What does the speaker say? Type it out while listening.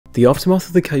The aftermath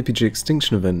of the KPG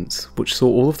extinction event, which saw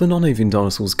all of the non-avian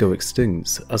dinosaurs go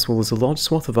extinct, as well as a large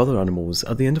swath of other animals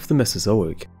at the end of the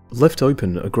Mesozoic, left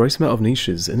open a great amount of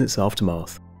niches in its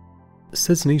aftermath.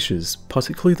 Said niches,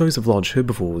 particularly those of large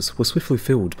herbivores, were swiftly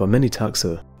filled by many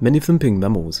taxa, many of them being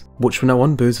mammals, which were now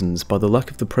unburdened by the lack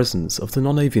of the presence of the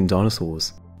non-avian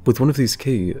dinosaurs, with one of these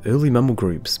key, early mammal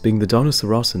groups being the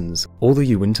Dinoceratans or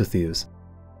the Uintatheres.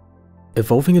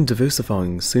 Evolving and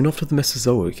diversifying soon after the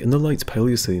Mesozoic in the late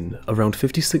Paleocene, around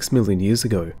 56 million years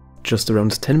ago, just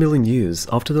around 10 million years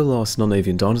after the last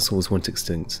non-avian dinosaurs went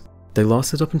extinct. They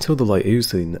lasted up until the late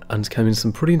Eocene and came in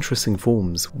some pretty interesting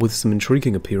forms with some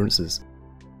intriguing appearances.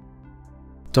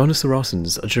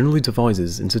 Dinoceratans are generally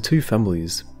divided into two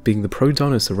families, being the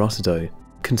Pro-Dinoceratidae,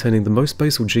 containing the most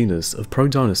basal genus of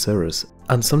Pro-Dinoceras,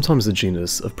 and sometimes the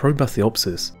genus of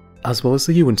Pro-Bathyopsis, as well as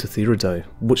the Uintatheridae,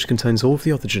 which contains all of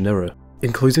the other genera,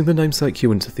 including the namesake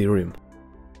Uintatherium.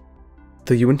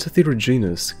 The Uintatherid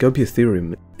genus,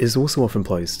 Gobiatherium, is also often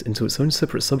placed into its own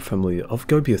separate subfamily of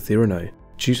Gobiatherinae,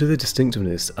 due to their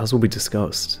distinctiveness as will be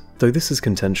discussed, though this is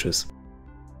contentious.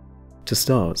 To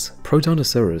start,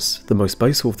 Pro-Dinoceras, the most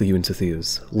basal of the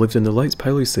Uintatheres, lived in the late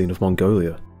Paleocene of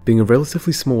Mongolia, being a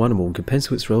relatively small animal compared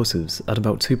to its relatives at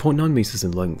about 2.9 meters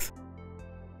in length.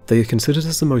 They are considered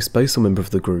as the most basal member of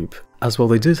the group, as while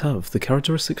they did have the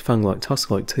characteristic fang-like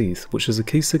tusk-like teeth which is a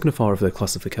key signifier of their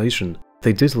classification,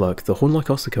 they did lack the horn-like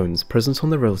ossicones present on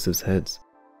their relatives' heads.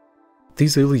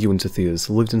 These early Uintatheres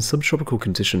lived in subtropical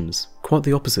conditions, quite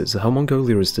the opposite to how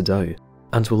Mongolia is today,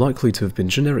 and were likely to have been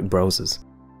generic browsers.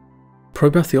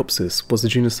 Pro-Bathyopsis was a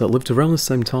genus that lived around the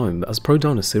same time as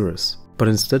Pro-Dinoceras, but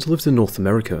instead lived in North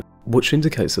America, which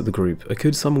indicates that the group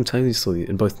occurred simultaneously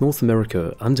in both North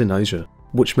America and in Asia,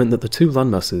 which meant that the two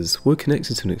landmasses were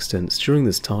connected to an extent during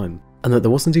this time, and that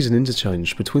there was indeed an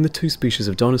interchange between the two species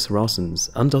of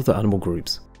Dinoceratans and other animal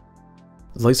groups.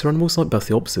 Later animals like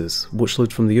Bathyopsis, which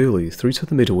lived from the early through to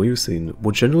the middle Eocene,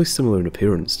 were generally similar in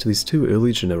appearance to these two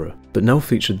early genera, but now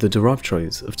featured the derived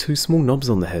trait of two small knobs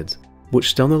on the head,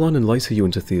 which down the line in later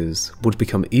Uintatheres would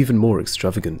become even more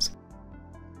extravagant.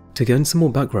 To gain some more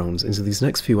background into these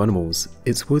next few animals,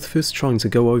 it's worth first trying to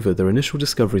go over their initial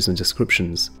discoveries and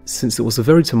descriptions, since it was a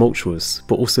very tumultuous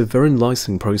but also very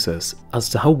enlightening process as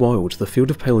to how wild the field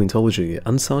of paleontology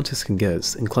and scientists can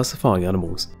get in classifying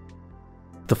animals.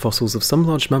 The fossils of some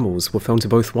large mammals were found in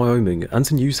both Wyoming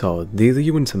and in Utah near the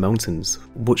Uinta Mountains,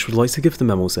 which would later give the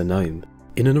mammals their name,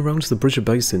 in and around the Bridger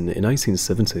Basin in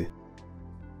 1870.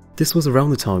 This was around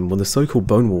the time when the so-called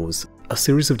Bone Wars, a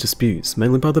series of disputes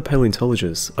mainly by the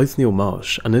paleontologists Othniel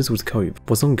Marsh and Edward Cope,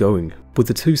 was ongoing, with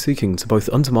the two seeking to both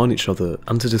undermine each other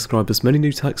and to describe as many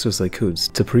new taxa as they could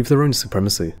to prove their own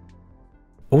supremacy.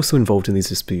 Also involved in these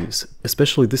disputes,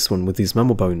 especially this one with these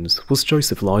mammal bones, was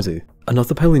Joseph Leidy,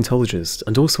 another paleontologist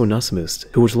and also anatomist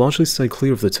who would largely stay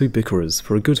clear of the two bickerers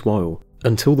for a good while,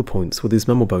 until the point where these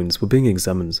mammal bones were being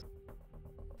examined.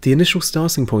 The initial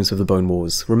starting point of the Bone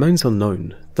Wars remains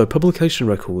unknown, though publication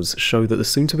records show that the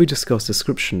soon-to-be-discussed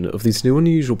description of these new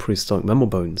unusual prehistoric mammal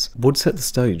bones would set the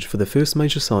stage for their first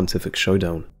major scientific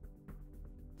showdown.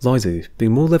 Leidy,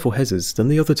 being more level-headed than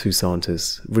the other two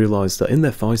scientists, realised that in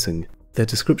their fighting, their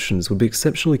descriptions would be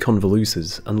exceptionally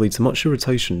convoluted and lead to much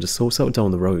irritation to sort out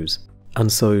down the road,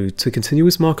 and so, to continue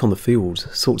his mark on the field,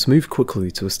 sought to move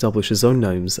quickly to establish his own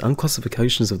names and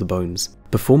classifications of the bones,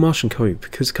 before Marsh and Cope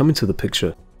could come into the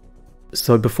picture.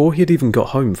 So before he had even got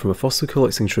home from a fossil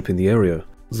collecting trip in the area,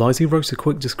 Leidy wrote a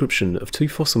quick description of two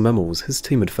fossil mammals his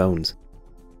team had found.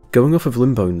 Going off of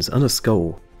limb bones and a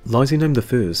skull, Leidy named the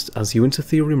first as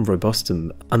Uintatherium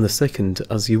robustum and the second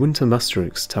as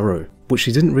Uintamastrix taro, which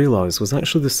he didn't realise was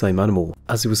actually the same animal,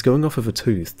 as he was going off of a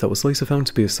tooth that was later found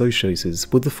to be associated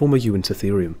with the former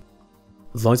Uintatherium.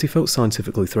 Leidy felt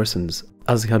scientifically threatened,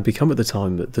 as he had become at the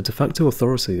time the de facto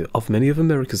authority of many of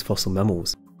America's fossil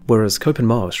mammals, whereas Cope and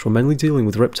Marsh were mainly dealing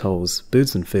with reptiles,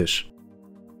 birds and fish.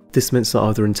 This meant that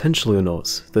either intentionally or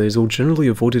not, they had all generally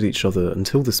avoided each other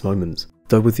until this moment,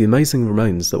 though with the amazing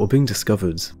remains that were being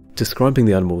discovered, describing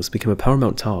the animals became a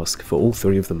paramount task for all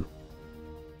three of them.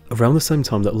 Around the same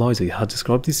time that Leidy had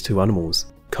described these two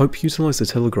animals, Cope utilised the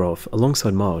telegraph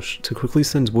alongside Marsh to quickly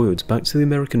send word back to the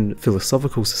American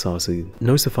Philosophical Society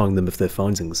notifying them of their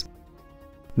findings.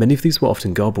 Many of these were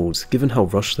often garbled given how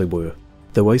rushed they were,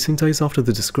 though 18 days after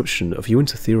the description of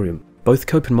Uintatherium, both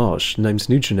Cope and Marsh named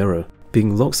new genera,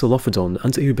 being Loxolophodon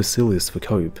and Eubacillus for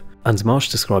Cope, and Marsh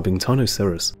describing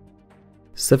Dinoceras.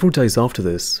 Several days after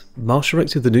this, Marsh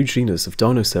erected the new genus of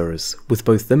Dinoceras, with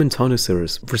both them and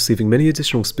Dinoceras receiving many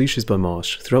additional species by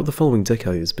Marsh throughout the following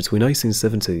decades between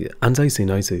 1870 and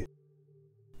 1880.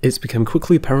 It became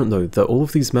quickly apparent though that all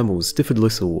of these mammals differed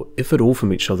little, if at all,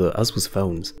 from each other as was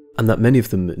found, and that many of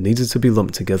them needed to be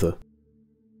lumped together.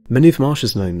 Many of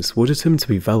Marsh's names were determined to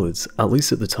be valid, at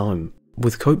least at the time,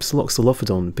 with Cope's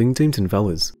Loxolophodon being deemed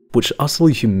invalid, which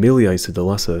utterly humiliated the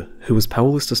latter, who was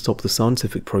powerless to stop the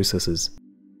scientific processes.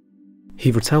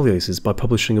 He retaliated by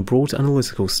publishing a broad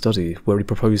analytical study where he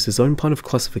proposed his own plan of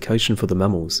classification for the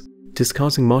mammals,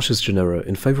 discarding Marsh's genera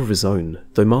in favour of his own,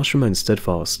 though Marsh remained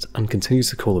steadfast and continued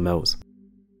to call them out.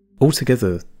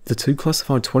 Altogether, the two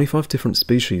classified 25 different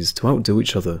species to outdo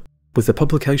each other, with their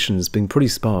publications being pretty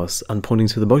sparse and pointing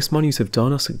to the most minute of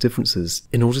dynastic differences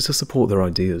in order to support their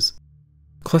ideas.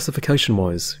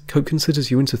 Classification-wise, Cope considers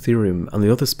Uintatheres and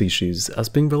the other species as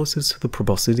being relatives to the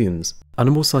proboscideans,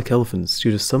 animals like elephants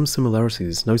due to some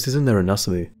similarities noted in their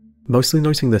anatomy, mostly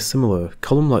noting their similar,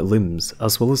 column-like limbs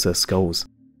as well as their skulls.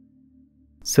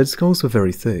 Said skulls were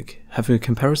very thick, having a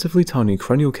comparatively tiny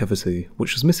cranial cavity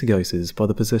which was mitigated by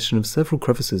the possession of several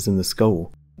crevices in the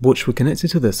skull, which were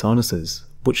connected to their sinuses,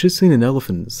 which is seen in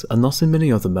elephants and thus in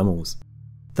many other mammals.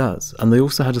 That, and they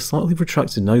also had a slightly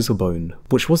retracted nasal bone,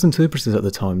 which was interpreted at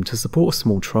the time to support a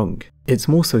small trunk. It's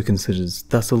more so considered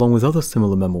that, along with other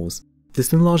similar mammals,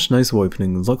 this enlarged nasal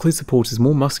opening likely supported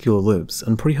more muscular lips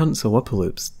and prehensile upper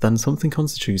lips than something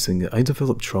constituting a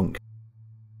developed trunk.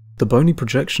 The bony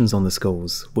projections on the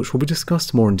skulls, which will be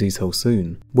discussed more in detail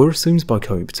soon, were assumed by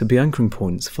Cope to be anchoring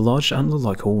points for large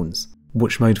antler-like horns,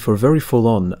 which made for a very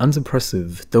full-on and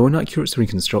impressive, though inaccurate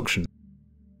reconstruction.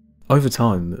 Over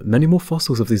time, many more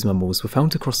fossils of these mammals were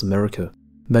found across America,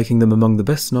 making them among the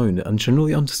best known and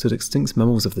generally understood extinct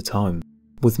mammals of the time,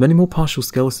 with many more partial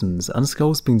skeletons and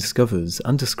skulls being discovered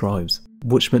and described,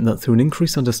 which meant that through an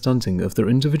increased understanding of their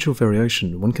individual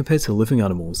variation when compared to living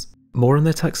animals, more on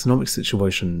their taxonomic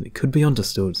situation could be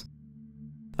understood.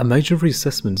 A major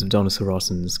reassessment of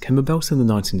Dinoceratans came about in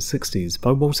the 1960s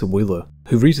by Walter Wheeler,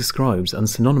 who redescribed and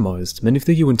synonymized many of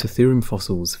the Uintatheres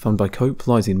fossils found by Cope,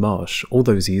 Leidy and Marsh all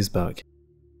those years back.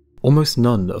 Almost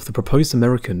none of the proposed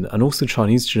American and also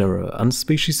Chinese genera and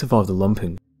species survived the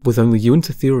lumping, with only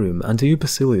Uintatheres and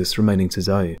Eubacillus remaining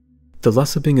today, the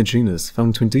latter being a genus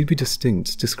found to indeed be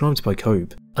distinct described by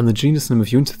Cope, and the genus name of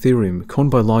Uintatheres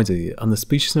coined by Leidy and the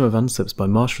species name of Anceps by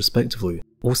Marsh respectively,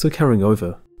 also carrying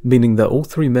over, meaning that all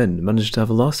three men managed to have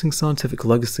a lasting scientific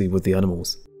legacy with the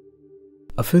animals.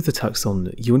 A further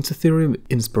taxon, Uintatheres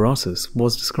inspiratus,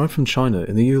 was described from China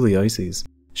in the early 80s,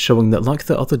 showing that like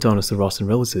their other Dinoceratan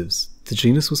relatives, the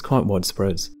genus was quite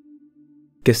widespread.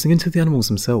 Getting into the animals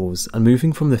themselves and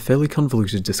moving from their fairly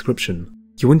convoluted description,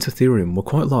 Uintatheres were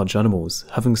quite large animals,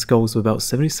 having skulls of about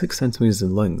 76 cm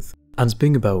in length, and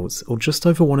being about or just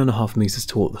over 1.5 meters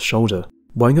tall at the shoulder,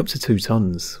 weighing up to 2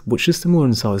 tons, which is similar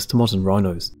in size to modern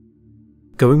rhinos.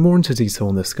 Going more into detail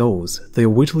on their skulls, they are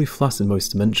weirdly flat in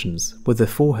most dimensions, with their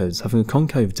foreheads having a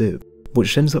concave dip,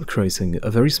 which ends up creating a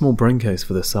very small brain case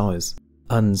for their size,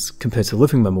 and, compared to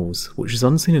living mammals, which is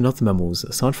unseen in other mammals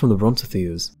aside from the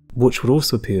Uintatheres, which would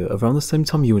also appear around the same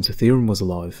time Uintatheres was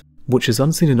alive, which is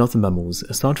unseen in other mammals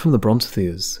aside from the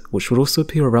Uintatheres, which would also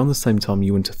appear around the same time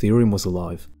Uintatheres was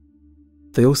alive.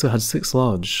 They also had 6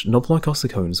 large, knob-like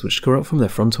ossicones which grew out from their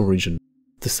frontal region,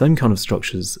 the same kind of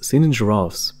structures seen in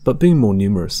giraffes, but being more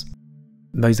numerous.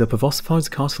 Made up of ossified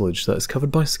cartilage that is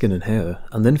covered by skin and hair,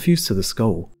 and then fused to the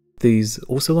skull. These,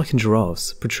 also like in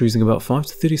giraffes, protruding about 5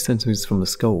 to 30 cm from the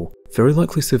skull, very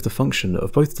likely serve the function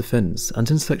of both defence and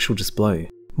in sexual display,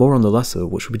 more on the latter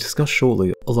which will be discussed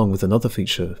shortly, along with another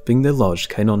feature being their large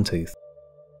canine teeth.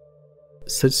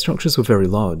 Said structures were very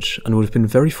large and would have been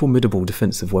very formidable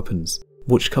defensive weapons,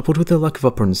 which coupled with their lack of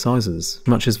upper incisors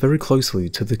matches very closely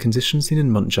to the condition seen in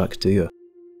muntjac deer.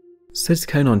 Said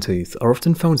canine teeth are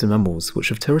often found in mammals which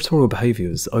have territorial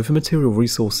behaviours over material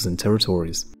resources and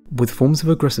territories, with forms of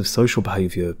aggressive social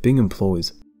behaviour being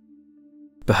employed.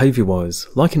 Behaviour-wise,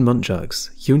 like in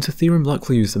muntjacs, Uintatheres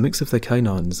likely use a mix of their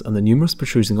canines and their numerous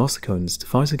protruding ossicones to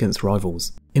fight against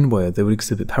rivals, in where they would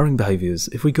exhibit pairing behaviours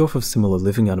if we go off of similar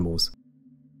living animals.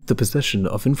 The possession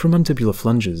of inframandibular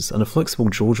flanges and a flexible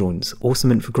jaw joint also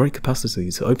meant for great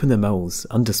capacity to open their mouths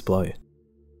and display.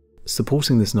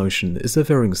 Supporting this notion is their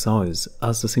varying size,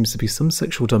 as there seems to be some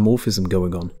sexual dimorphism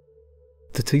going on.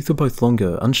 The teeth are both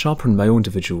longer and sharper in male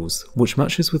individuals, which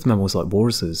matches with mammals like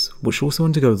walruses, which also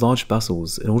undergo large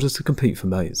battles in order to compete for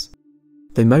mates.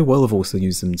 They may well have also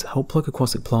used them to help pluck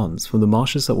aquatic plants from the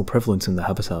marshes that were prevalent in their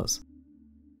habitats.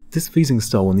 This feeding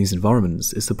style in these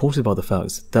environments is supported by the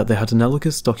fact that they had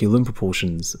analogous stocky limb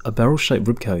proportions, a barrel-shaped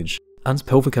ribcage, and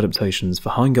pelvic adaptations for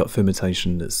hindgut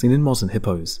fermentation seen in modern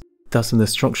hippos, that in their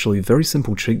structurally very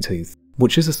simple cheek teeth,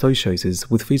 which is associated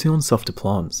with feeding on softer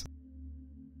plants.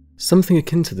 Something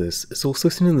akin to this is also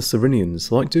seen in the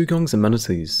saurians like dugongs and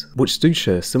manatees, which do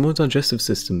share similar digestive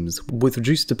systems with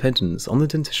reduced dependence on the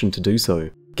dentition to do so,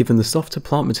 given the softer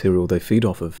plant material they feed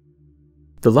off of.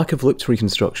 The lack of lipped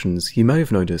reconstructions you may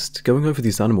have noticed going over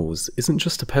these animals isn't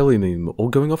just a paleomeme or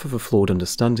going off of a flawed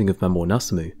understanding of mammal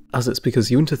anatomy, as it's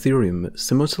because Uintatherium,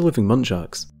 similar to living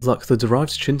muntjacs, lack the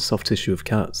derived chin soft tissue of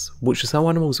cats, which is how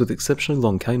animals with exceptionally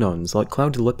long canines like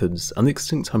clouded leopards and the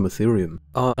extinct Homotherium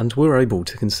are and were able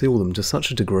to conceal them to such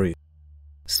a degree.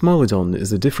 Smilodon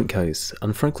is a different case,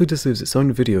 and frankly deserves its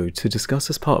own video to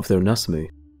discuss as part of their anatomy.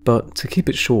 But, to keep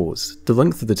it short, the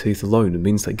length of the teeth alone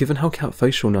means that given how cat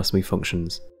facial anatomy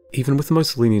functions, even with the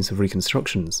most lenient of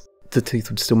reconstructions, the teeth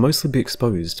would still mostly be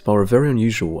exposed by a very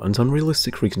unusual and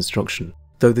unrealistic reconstruction,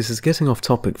 though this is getting off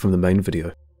topic from the main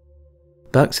video.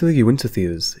 Back to the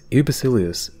Uintatheres,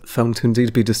 Eubacilius, found to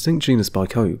indeed be a distinct genus by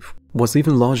Cope, was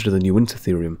even larger than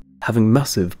Uintatherium, having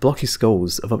massive, blocky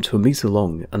skulls of up to 1 metre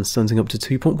long and standing up to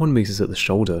 2.1 metres at the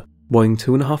shoulder, weighing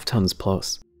 2.5 tons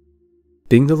plus.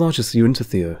 Being the largest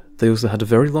Uintathere, they also had a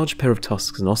very large pair of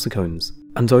tusks and ossicones,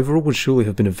 and overall would surely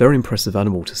have been a very impressive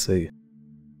animal to see.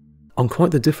 On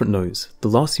quite the different note, the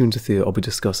last Uintathere I'll be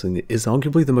discussing is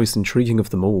arguably the most intriguing of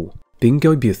them all, being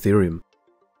Gobiatherium.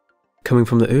 Coming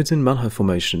from the Erdene Manha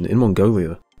Formation in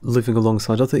Mongolia, living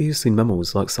alongside other Eocene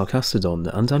mammals like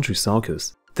Sarcastodon and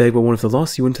Andrewsarchus, they were one of the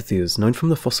last Uintatheres known from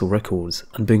the fossil records,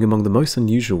 and being among the most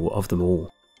unusual of them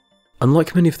all.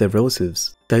 Unlike many of their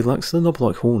relatives, they lacked the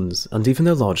knob-like horns and even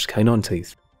their large canine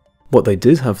teeth. What they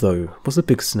did have though was a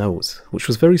big snout, which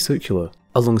was very circular,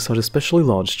 alongside especially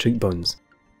large cheekbones.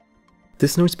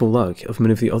 This notable lack of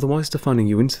many of the otherwise defining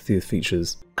Uintathere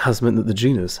features has meant that the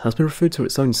genus has been referred to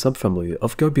its own subfamily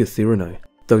of Gobiatherinae,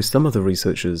 though some other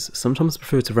researchers sometimes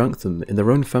prefer to rank them in their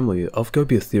own family of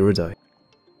Gobiatheridae.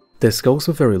 Their skulls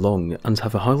are very long and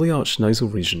have a highly arched nasal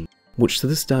region, which to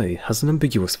this day has an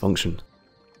ambiguous function.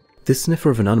 This sniffer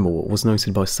of an animal was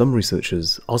noted by some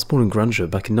researchers, Osborne and Granger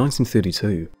back in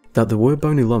 1932, that there were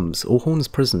bony lumps or horns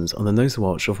present on the nasal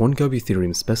arch of one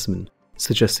Gobiatherium specimen,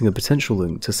 suggesting a potential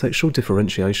link to sexual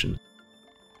differentiation.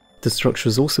 The structure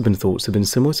has also been thought to have been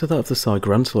similar to that of the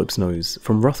Siger antelope's nose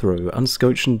from Rothero and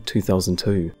Scotch in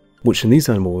 2002, which in these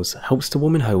animals helps to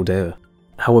warm inhaled air.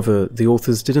 However, the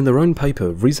authors did in their own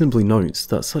paper reasonably note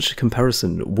that such a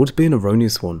comparison would be an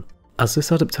erroneous one, as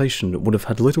this adaptation would have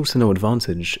had little to no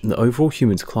advantage in the overall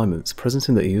humid climates present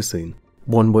in the Eocene,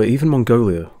 one where even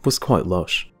Mongolia was quite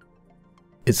lush.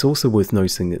 It's also worth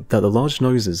noting that the large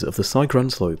noses of the Siger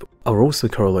antelope are also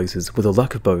correlated with a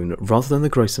lack of bone rather than the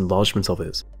great enlargement of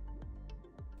it.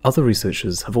 Other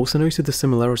researchers have also noted the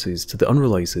similarities to the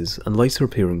unrelated and later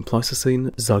appearing Pleistocene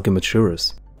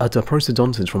Zygomaturus, a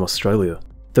diprotodontid from Australia,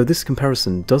 though this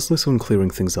comparison does little in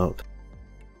clearing things up.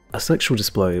 A sexual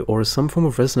display or some form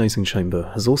of resonating chamber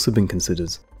has also been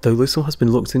considered, though little has been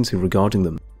looked into regarding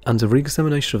them, and a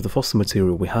re-examination of the fossil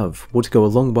material we have would go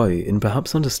a long way in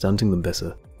perhaps understanding them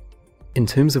better. In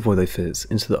terms of where they fit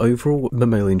into the overall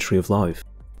mammalian tree of life,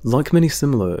 like many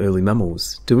similar early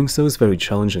mammals, doing so is very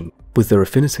challenging, with their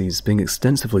affinities being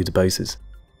extensively debated.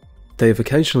 They have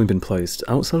occasionally been placed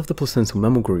outside of the placental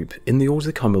mammal group in the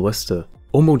order Chimolesta,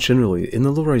 or more generally in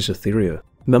the Laurasiatheria,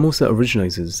 mammals that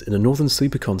originated in the northern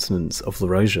supercontinent of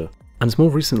Laurasia, and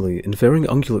more recently in varying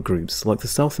ungulate groups like the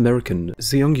South American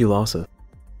Zungulata.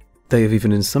 They have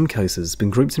even in some cases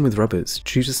been grouped in with rabbits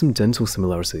due to some dental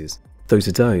similarities, though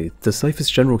today the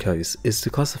safest general case is to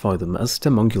classify them as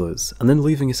stem ungulates and then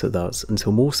leaving it at that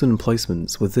until more certain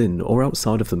placements within or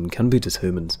outside of them can be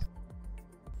determined.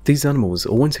 These animals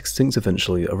all went extinct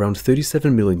eventually around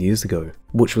 37 million years ago,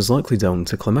 which was likely down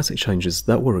to climatic changes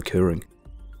that were occurring.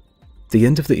 The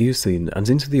end of the Eocene and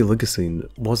into the Oligocene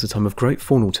was a time of great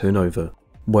faunal turnover,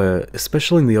 where,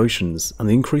 especially in the oceans and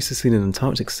the increases seen in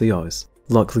Antarctic sea ice,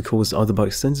 likely caused either by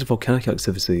extended volcanic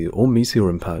activity or meteor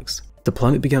impacts, the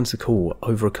planet began to cool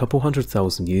over a couple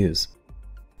 100,000 years.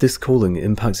 This cooling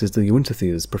impacted the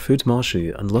Uintatheres' preferred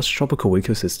marshy and lush tropical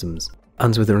ecosystems,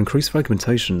 and with their increased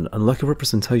fragmentation and lack of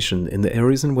representation in the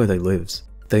areas in where they lived,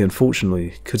 they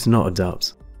unfortunately could not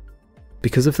adapt.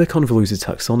 Because of their convoluted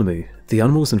taxonomy, the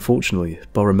animals unfortunately,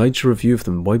 bar a major review of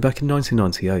them way back in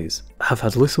 1998, have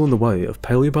had little in the way of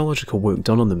paleobiological work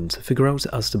done on them to figure out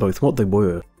as to both what they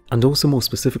were, and also more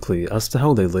specifically as to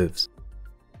how they lived.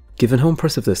 Given how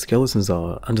impressive their skeletons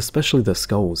are, and especially their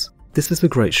skulls, this is a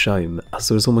great shame as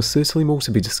there is almost certainly more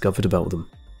to be discovered about them.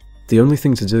 The only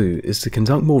thing to do is to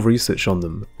conduct more research on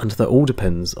them, and that all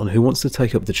depends on who wants to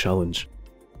take up the challenge.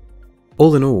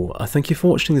 All in all, I thank you for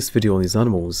watching this video on these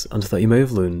animals and that you may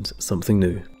have learned something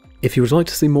new. If you would like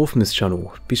to see more from this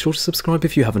channel, be sure to subscribe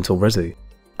if you haven't already.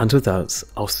 And with that,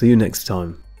 I'll see you next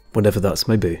time, whenever that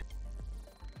may be.